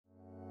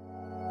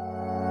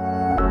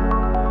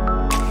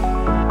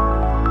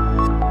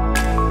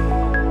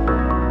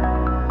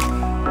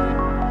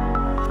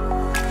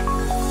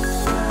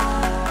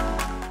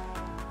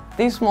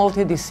This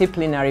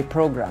multidisciplinary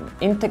program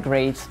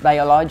integrates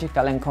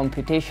biological and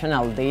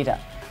computational data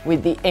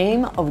with the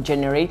aim of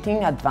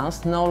generating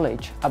advanced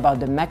knowledge about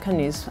the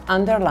mechanisms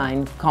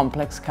underlying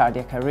complex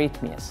cardiac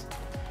arrhythmias.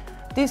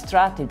 This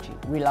strategy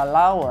will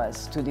allow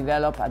us to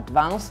develop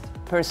advanced,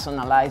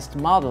 personalized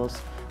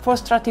models for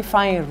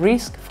stratifying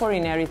risk for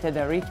inherited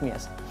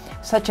arrhythmias,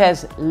 such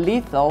as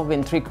lethal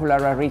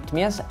ventricular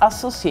arrhythmias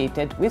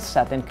associated with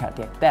sudden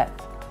cardiac death.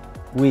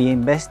 We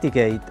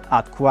investigate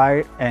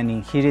acquired and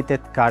inherited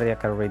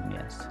cardiac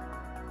arrhythmias.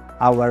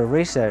 Our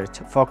research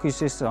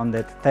focuses on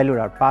the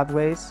cellular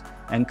pathways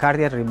and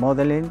cardiac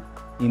remodeling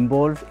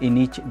involved in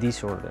each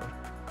disorder,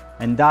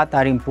 and that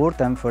are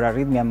important for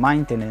arrhythmia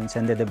maintenance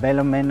and the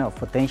development of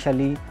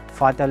potentially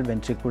fatal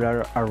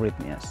ventricular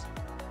arrhythmias.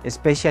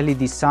 Specially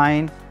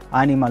designed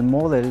animal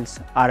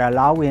models are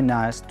allowing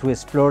us to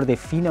explore the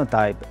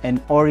phenotype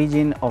and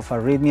origin of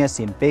arrhythmias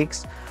in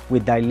pigs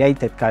with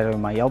dilated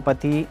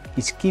cardiomyopathy,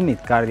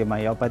 ischemic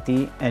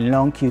cardiomyopathy, and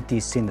long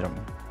QT syndrome.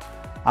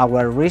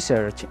 Our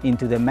research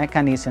into the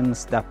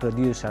mechanisms that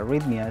produce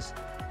arrhythmias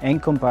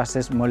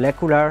encompasses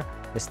molecular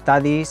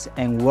studies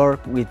and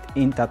work with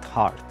intact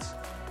hearts.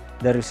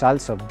 The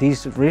results of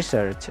this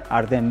research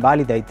are then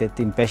validated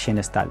in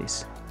patient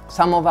studies.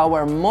 Some of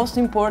our most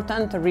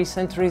important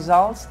recent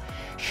results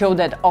show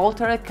that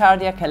altered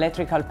cardiac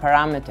electrical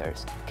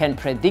parameters can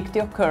predict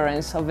the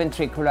occurrence of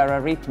ventricular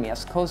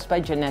arrhythmias caused by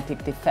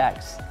genetic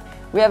defects.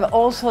 We have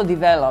also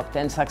developed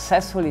and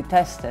successfully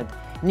tested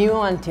new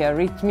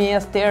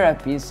anti-arrhythmia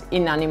therapies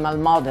in animal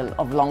model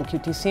of long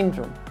QT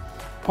syndrome,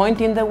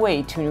 pointing the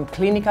way to new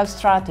clinical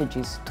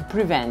strategies to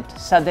prevent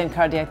sudden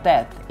cardiac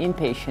death in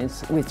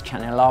patients with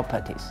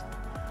channelopathies.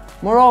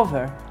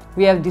 Moreover,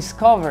 we have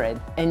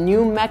discovered a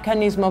new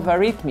mechanism of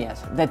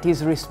arrhythmias that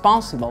is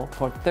responsible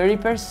for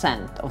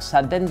 30% of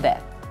sudden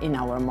death in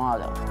our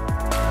model.